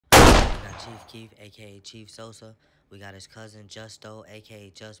Chief Keef, aka Chief Sosa. We got his cousin JusGlo,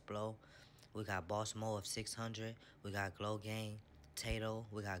 aka JusGlo. We got Boss Mo of 600. We got Glow Gang, Tadoe.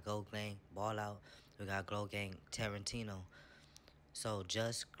 We got Go Gang, Ball Out. We got Glow Gang, Tarantino. So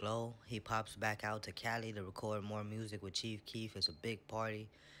JusGlo, he pops back out to Cali to record more music with Chief Keef. It's a big party.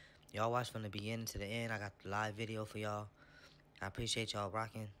 Y'all watch from the beginning to the end. I got the live video for y'all. I appreciate y'all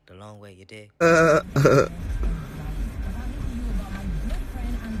rocking the long way, you dig?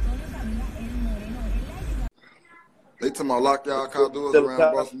 They talking about lock y'all car doors around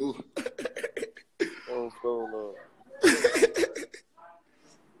Boss Move.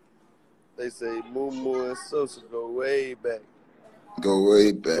 They say Moo and Sosa go way back. Go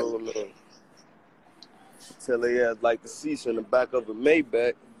way back. Tell they ass like the seats in the back of a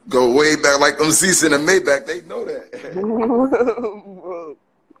Maybach. Go way back like them seats in the Maybach. They know that.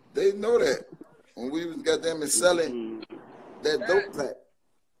 They know that. When we was goddamn selling that dope pack.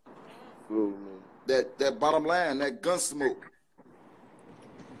 That bottom line, that gun smoke.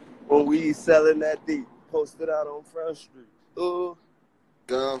 When we selling that deep, posted out on Front Street. Girl,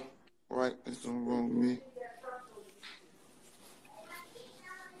 right, there's something wrong with me.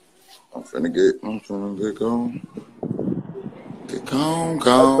 I'm finna get gone. Get gone. I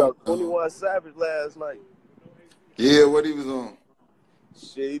saw 21 Savage last night. Yeah, what he was on?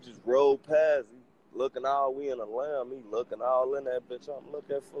 Shit, he just rolled past. He looking all, we in a lamb. He looking all in that bitch. I'm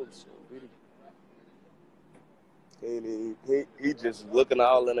looking at folks. He just looking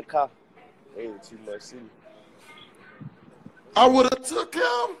all in the car. Ain't too much see. I would have took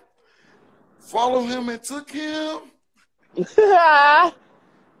him. Followed him and took him.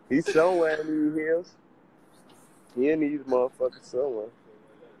 He's somewhere in these hills. He in these motherfuckers somewhere.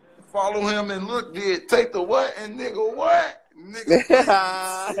 Follow him and look good. Take the what and nigga what? Nigga.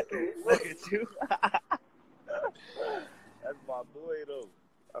 Look at you. That's my boy though.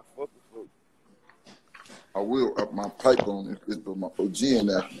 I fuck with folks. I will up my pipe on it. It's put my OG in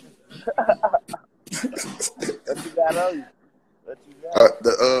there. What you got on you? What you got?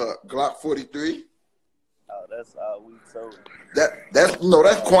 The Glock 43. Oh, that's all we told. That's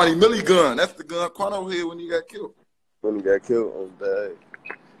Quanty Millie gun. That's the gun Quanto had when he got killed. When he got killed on that.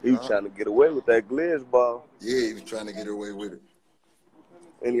 He was trying to get away with that glitch ball. Yeah, he was trying to get away with it.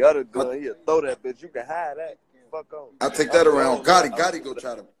 Any other gun, he'll throw that bitch. You can hide that. Fuck on. I take that around Gotti. Gotti go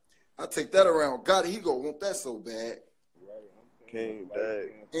try to. I take that around Gotti. He go want that so bad. Came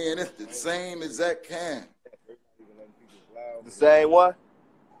back. And it's the same exact can. The same one?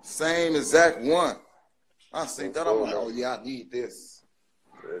 Same exact one. I see that. I'm like, oh yeah, I need this.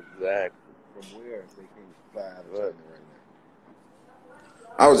 Exactly. From where they can fly out of China right now.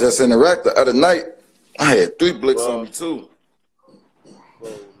 I was just in Iraq the other night. I had 3 blicks on me too.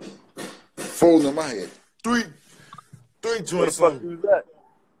 Folding them. I had three joints on me. Was that?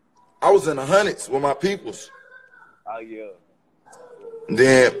 I was in the hundreds with my peoples. Oh yeah.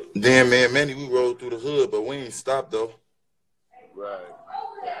 Then Manny, we rode through the hood, but we ain't stopped though. Right.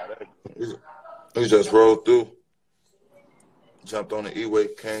 We just rode through. Jumped on the E-way,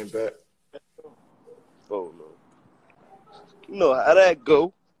 came back. Oh no. You know how that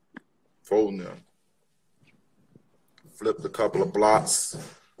go. Folding them. Flipped a couple of blocks.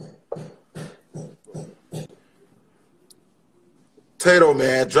 Tadoe,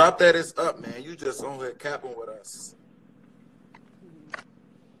 man, drop that is up, man. You just on here capping with us.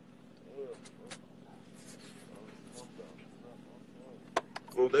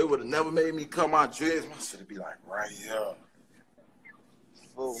 Well, they would have never made me cut my dreads. My shit would be like right here.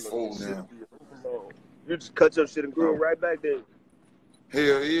 Full now. You just cut your shit and grew it right back there.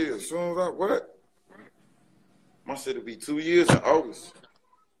 Hell yeah. As soon as I, what? My shit would be 2 years in August.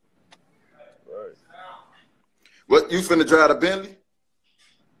 Right. What, you finna drive the Bentley?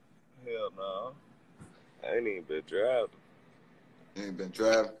 Hell no. I ain't even been driving. You ain't been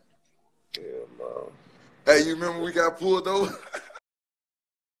driving? Hell no. Hey, you remember we got pulled over?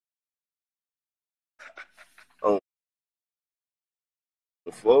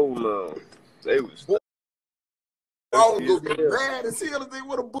 The phone now. They was. I was gonna be mad as hell if they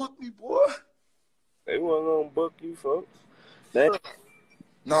would have booked me, boy. They wasn't gonna book you, folks. No,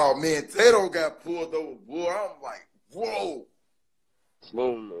 man, Tadoe got pulled over, boy. I'm like, whoa.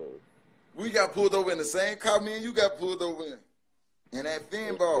 Phone now. We got pulled over in the same car me and you got pulled over in. In that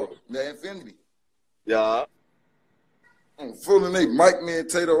fin ball, that Infinity. Yeah. I'm fooling they Mike, me and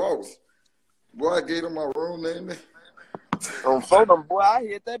Tadoe off. Boy, I gave them my room name. On phone, boy, I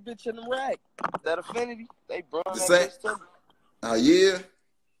hit that bitch in the rack. That Affinity, they brought that bitch to me. Yeah?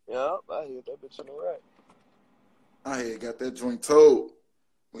 Yep, I hit that bitch in the rack. I had got that joint towed.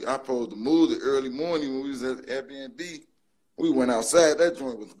 I supposed to move it early morning when we was at Airbnb. We went outside. That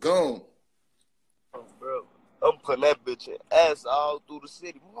joint was gone. I'm putting that bitch in ass all through the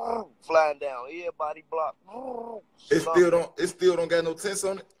city. Flying down, everybody block. It still don't got no tents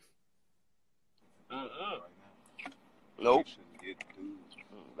on it. Nope.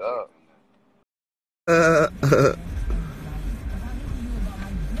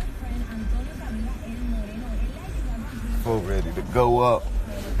 We're ready to go up.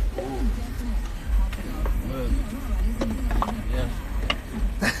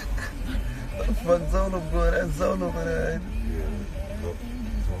 Fuck Zola, boy. That's Zola over there. Yeah.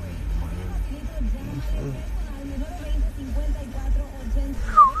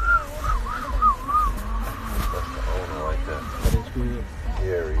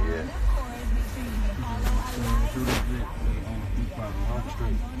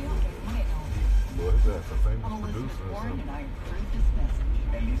 Boy, that's a famous producer or something.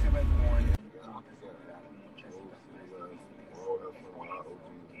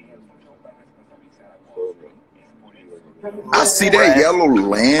 I see that yellow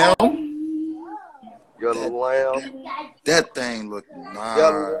lamb. Yellow lamb. That thing look nice.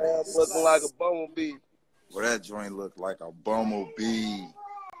 Yellow lamb looking like a bumblebee. Well, that joint look like a bumblebee.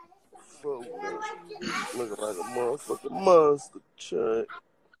 Looking like a motherfucking monster truck.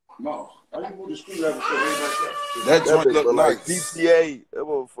 No. That joint look like nice. GTA. That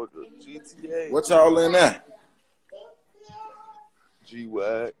motherfucker GTA. What y'all in there?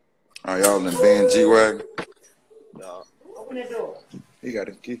 G-Wag. Oh, y'all in Van G-Wagon? Nah. Open the door. He got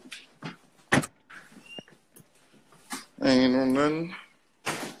a key. Ain't no nothing.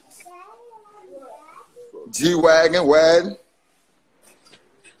 G-Wagon, wagon.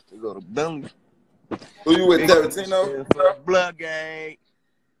 We go to Bentley. Who you with, Tarantino? Blood gang.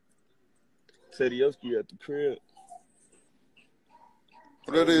 Tedioski at the crib.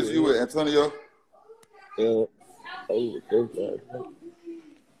 What it is you with, Antonio? Yeah. Oh,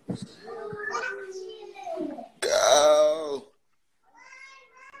 Go.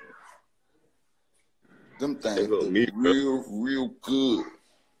 Them things look real good.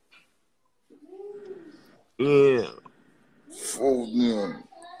 Yeah. For them.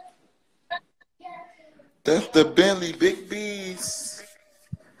 That's the Bentley Big B's.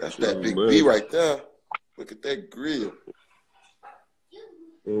 That's that big B right there. Look at that grill.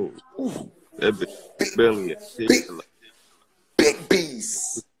 Ooh. That big Bentley. Big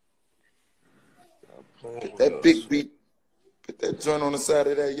B's. Put that big B. Put that joint on the side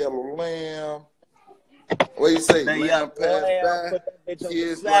of that yellow lamb. What you say? Lamb pass by.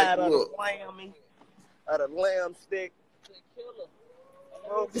 Kids like, look. Out of lamb stick.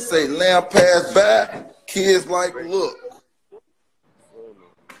 You say lamb pass by. Kids like, look. Let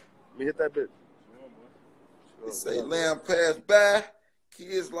me hit that bitch. You say lamb pass by.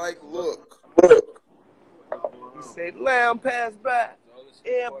 Kids like, look. You say lamb pass by.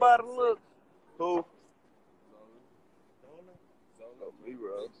 Everybody look. Who?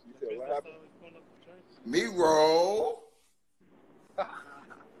 Me-roll.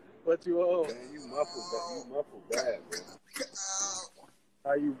 What you on? Man, you muffled bad, bro.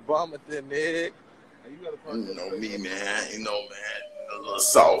 How you vomiting, nigga? You know me, man. You know, man. A little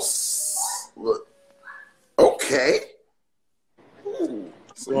sauce. Look. Okay. Ooh.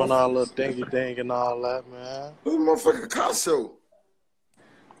 Doing all little dingy ding and all that, man. This motherfucking car show.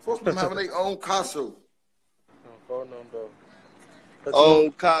 Folks been having their own car show.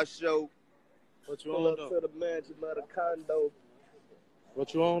 Own car show. What you Pull on up though? to the mansion of the condo.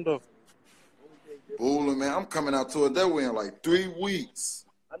 What you on though? Bowling, man. I'm coming out to it that way in like 3 weeks.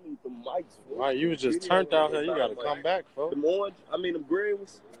 I need the mics. Right, you was just turned out here. You gotta come back, folks. Them orange, them green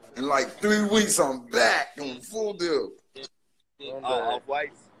ones. In like 3 weeks, I'm back on full deal. Off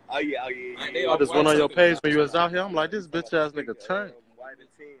whites. Oh yeah. I just went on your page when you was out here. I'm like, this bitch ass nigga turned.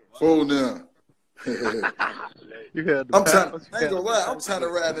 Full deal. You had I ain't gonna lie. I'm trying to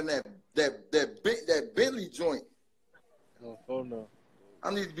ride in that Bentley joint. Oh no.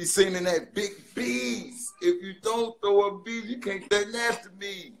 I need to be seen in that big B's. If you don't throw a B, you can't get that nasty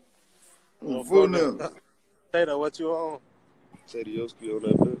me. Full deal. Tadoe, what you on? Tedioski on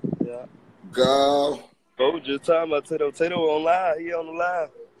that bitch. Yeah. Go. Oh, just talking about Tadoe. Tadoe on live. He on the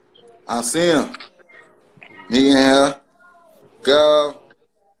live. I see him. He in here. Go.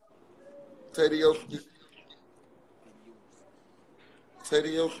 Tedioski.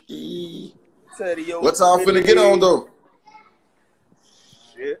 What y'all finna get on though?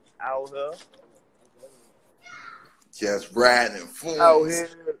 Shit, out here. Just riding in forms. Out here.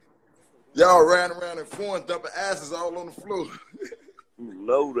 Y'all riding around in forms, dumping asses all on the floor. You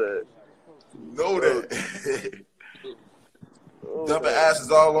know that. Know that. Dumping asses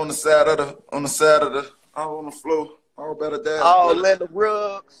all on the side of the, all on the floor. All better dad. All in the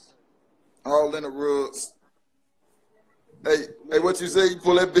rugs. All in the rugs. Hey, what you say? You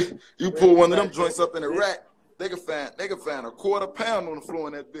pull that big, you pull one of them joints up in the rack. They can find a quarter pound on the floor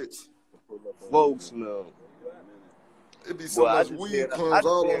in that bitch. Folks, no. It be so much weed crumbs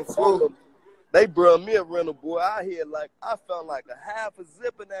all on the floor. They brought me a rental, boy. I found like a half a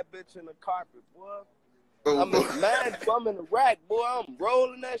zip in that bitch in the carpet, boy. Oh, I'm in the rack, boy. I'm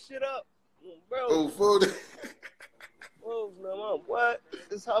rolling that shit up. Bro. Oh, fool. No, what?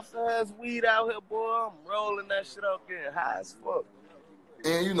 This huff ass weed out here, boy. I'm rolling that shit up, getting high as fuck.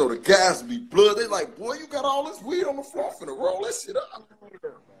 And you know the guys be blood. They like, boy, you got all this weed on the floor, finna roll that shit up.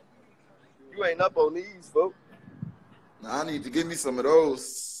 You ain't up on these, folks. Nah, I need to give me some of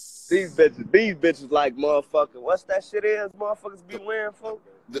those. These bitches like motherfucking. What's that shit is motherfuckers be wearing, folks?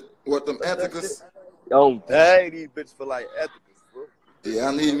 What, them ethicas? Don't dang these bitches for like ethicas, bro. Yeah,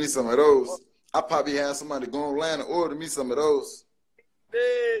 I need me some of those. I probably have somebody go online and order me some of those.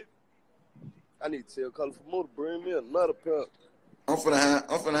 Man, I need to tell Colorful Mo to bring me another pair. I'm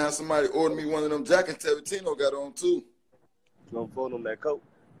finna have somebody order me one of them jackets Tarantino got on too. You gonna phone on that coat?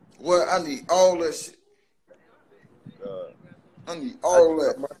 Well, I need all that shit. I need all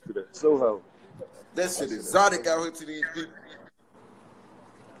that. Soho. That shit exotic out here to these people.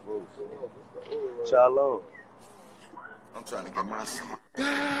 Shalom. I'm trying to get my shit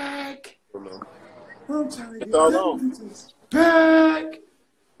back. I'm trying to get bitches back.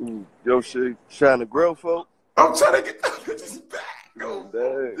 Yo, shit, trying to grow, folk. I'm trying to get them bitches back. Oh,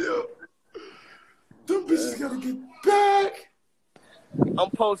 dang. Them bitches gotta get back.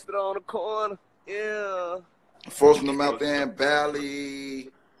 I'm posted on the corner. Yeah. Forcing them out there in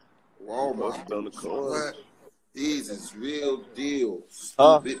Valley. Walmart. On the corner. What? These is real deal.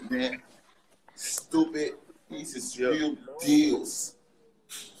 Stupid, man. Stupid. These is real deals.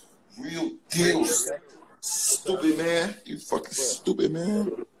 Real deals. Stupid, man. You fucking stupid,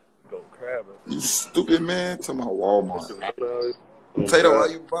 man. You stupid, man. To my Walmart. Tadoe, how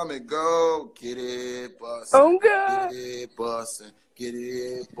you bumming? Go. Get it, bussin'. Oh, God. Get it, bussin'. Get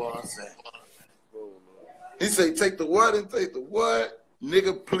it, bussin'. He say, take the what and take the what?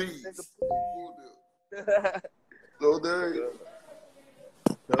 Nigga, please. So there you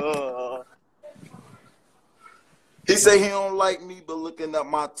go. He say he don't like me, but looking up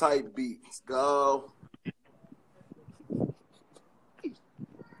my type beats. Go.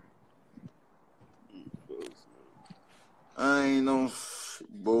 I ain't no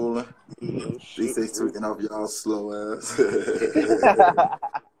bowling. He say tweaking off y'all slow ass.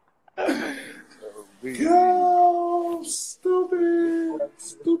 Go, stupid.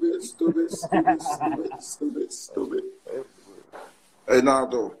 Hey,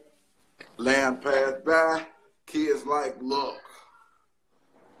 Nando. Land passed by. Kids like, look.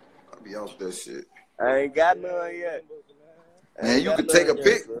 I be off that shit. I ain't got none yet. Man, you can take a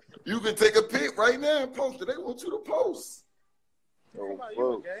pic. You can take a pic right now and post it. They want you to post.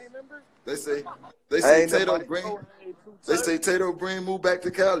 They say Tadoe bring move back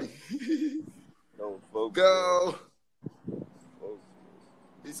to Cali. Go.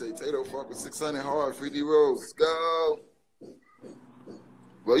 He say Tadoe fuck with 600 hard 3D rolls. Go.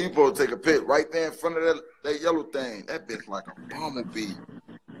 Well, you supposed to take a pic right there in front of that yellow thing. That bitch like a bumblebee.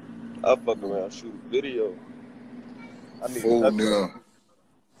 I fuck around, shoot a video.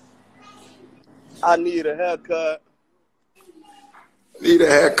 I need a haircut. Need a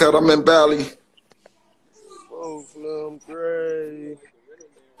haircut. I'm in Bali. Oh, I'm gray.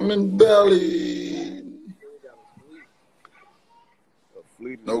 I'm in Bali.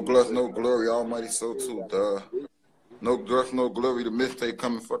 No gluss, no glory. Almighty so too, duh. No gluss, no glory. The mixtape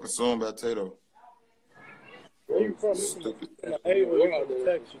coming fucking soon by Tadoe. Stupid.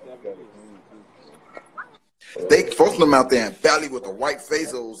 They folks them out there in Valley with the white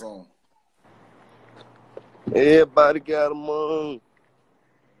Fazos on. Everybody got them on.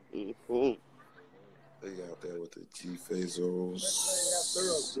 They out there with the G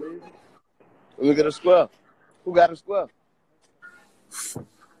Fazos. Let me get a square. Who got a square?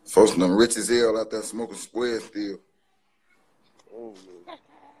 Folks them rich as hell out there smoking squares still. Oh,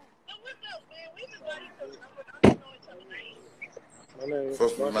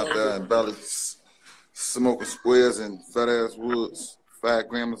 Folks them out there in Valley smoking squares and fat ass woods. 5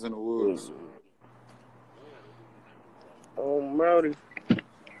 grams in the woods. Oh, Rowdy.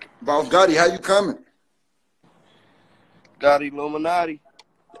 Boss Gotti, how you coming? Gotti Illuminati.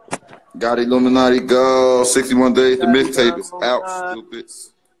 Gotti Illuminati, go. 61 days. The mixtape is out,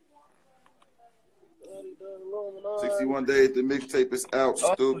 stupids. 61 days. The mixtape is out,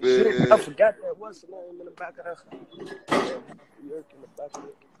 stupid. Shit. I forgot that. What's the name in the back of that?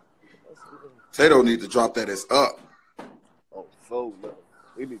 Tadoe need to drop that as up. Oh, so man.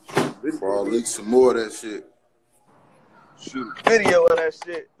 We need to for at least some more of that shit. Shoot a video of that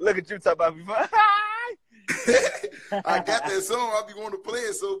shit. Look at you talking about before. I got that song. I be wanting to play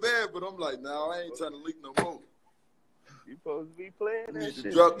it so bad, but I'm like, nah, I ain't trying to leak no more. You supposed to be playing that need shit.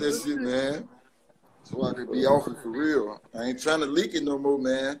 to drop that shit, man. So I could be off it for real. I ain't trying to leak it no more,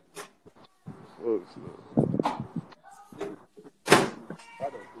 man. What?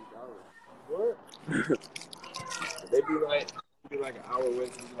 They be like an hour away,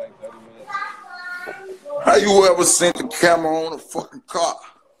 be like 30 minutes. How you ever sent the camera on a fucking car?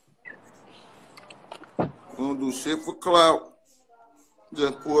 We don't do shit for clout.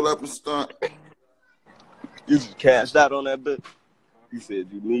 Just pull up and stunt. You just cashed out on that bitch. You said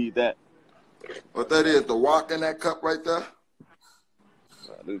you need that. What that is, the rock in that cup right there?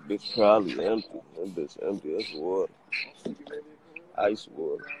 Nah, this bitch probably empty. That bitch empty. That's water. Ice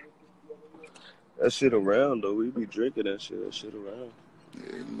water. That shit around, though. We be drinking that shit. That shit around.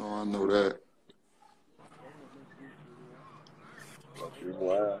 Yeah, you know, I know that.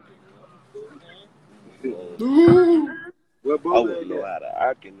 Wow. What I wouldn't know how to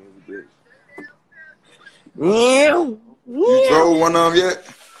act in this bitch. You drove one of them yet?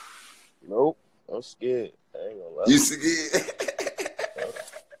 Nope. I'm scared. I ain't gonna lie. You scared?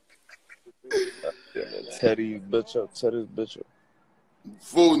 Teddy bitch up. Teddy's bitch up.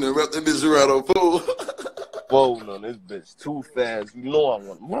 Fool, and wrap that bitch around on fool. Folding on this bitch too fast. You know I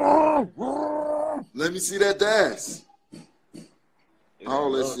want. Let me see that dash.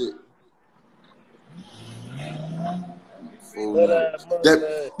 All that shit.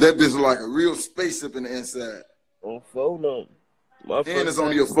 That bitch like a real spaceship in the inside. On phone on. And it's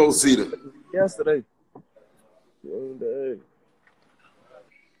only a 4-seater. Yesterday. Same day.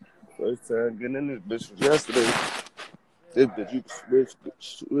 First time getting in this bitch was yesterday. This bitch, you can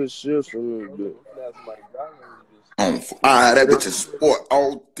switch shifts from this bitch. That bitch is sport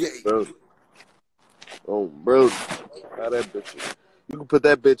all day. Bro. Oh, bro. How that bitch is. You can put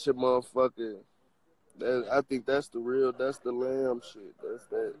that bitch in motherfucking. I think that's the lamb shit. That's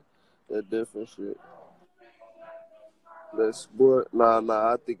that different shit. That sport. Nah,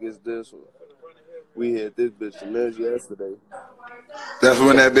 I think it's this one. We had this bitch in this yesterday. That's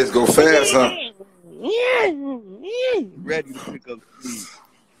when that bitch go fast, huh? Ready to pick up speed.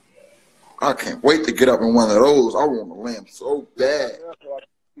 I can't wait to get up in one of those. I want a lamb so bad.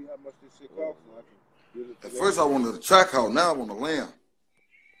 At first I wanted a track house. Now I want a lamb.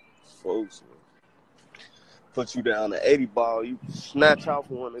 Folks, man. Put you down to 80 ball. You snatch off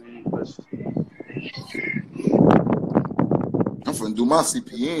one of these bitches. I'm finna do my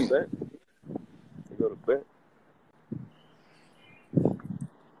CPN. Go to bed.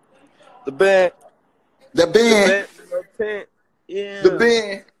 The bed. The band. The no tent. Yeah. The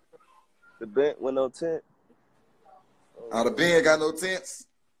band. The bed with no tent. The band got no tents?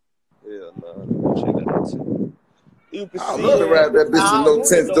 Hell no. She got no tent. You can I see love to ride that bitch with no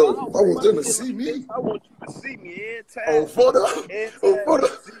tents, though. I want them to see see me. I want you to see me every time. Oh, photo. Oh, photo.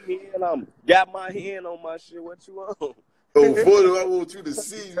 See me and I'm got my hand on my shit. What you want? Oh, photo. I want you to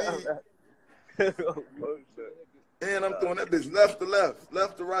see me. And I'm throwing that bitch left to left,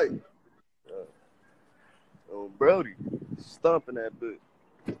 left to right. Oh, Brody, stomping that bitch.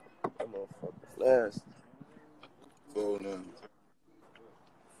 That motherfucker fast. Oh, no.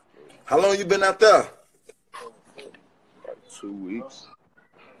 How long you been out there? Like 2 weeks.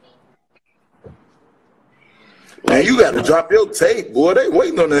 Man, you got to drop your tape, boy. They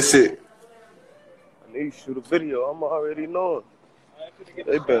waiting on that shit. I need to shoot a video. I'm already knowing.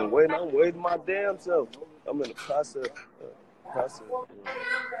 They been waiting. I'm waiting my damn self. I'm in the process.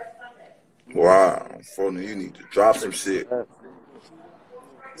 Wow. Phone, you need to drop some shit.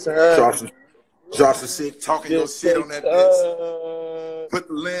 Drop some shit, talking your shit on that bitch. Put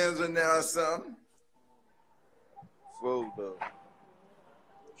the lens in there or something. Full though.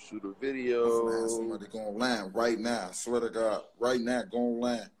 Shoot a video. Somebody go online right now. I swear to God, right now, go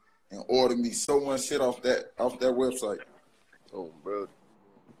online and order me so much shit off that website. Oh, bro.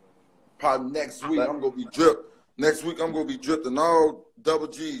 Probably next week I'm gonna be dripped. Next week I'm gonna be dripping all double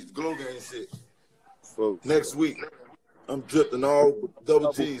G's, glow gang shit. Folks. Next week I'm dripping all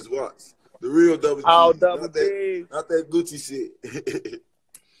double G's. Watch the real double G's. All double G's. Not that Gucci shit.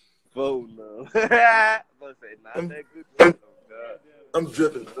 Full no. Not that Gucci. I'm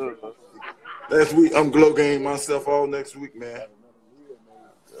dripping. Next week I'm glow gang myself all next week, man.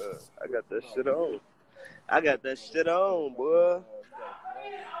 I got that shit on, boy.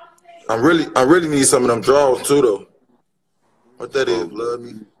 I really need some of them draws too, though. What that is, love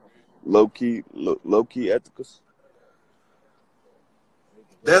me. Low key ethicals.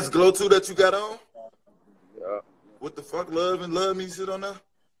 That's glow too that you got on. Yeah. What the fuck, love me shit on there?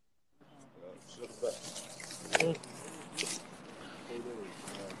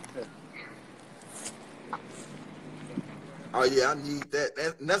 Oh yeah, I need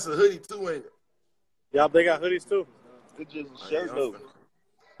that. That's a hoodie too, ain't it? Yeah, they got hoodies too. It's just a Oh, shirt yeah, though.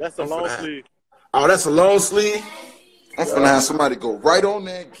 That's a I'm long finna have- sleeve. Oh, that's a long sleeve. I'm finna have somebody go right on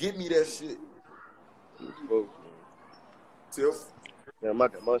there and get me that shit. Tiff. Damn, I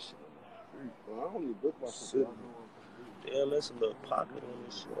got my shit. I don't even book my shit. Damn, that's a little pocket on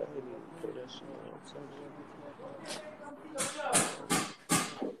this shit. I didn't even put that shit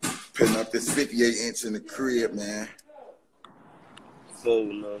on. Putting up this 58-inch in the crib, man. So,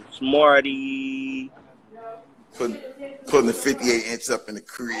 no. Smarty. Putting the 58-inch up in the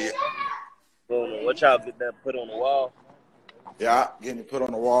crib. What y'all get that put on the wall? Yeah, getting it put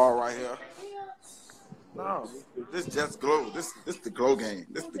on the wall right here. No, this JusGlo. This the glow game.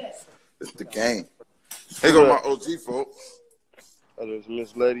 This the game. Here go my OG folks. Oh, there's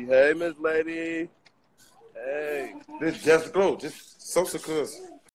Miss Lady. Hey, Miss Lady. Hey. This JusGlo. Just Sosa cousin.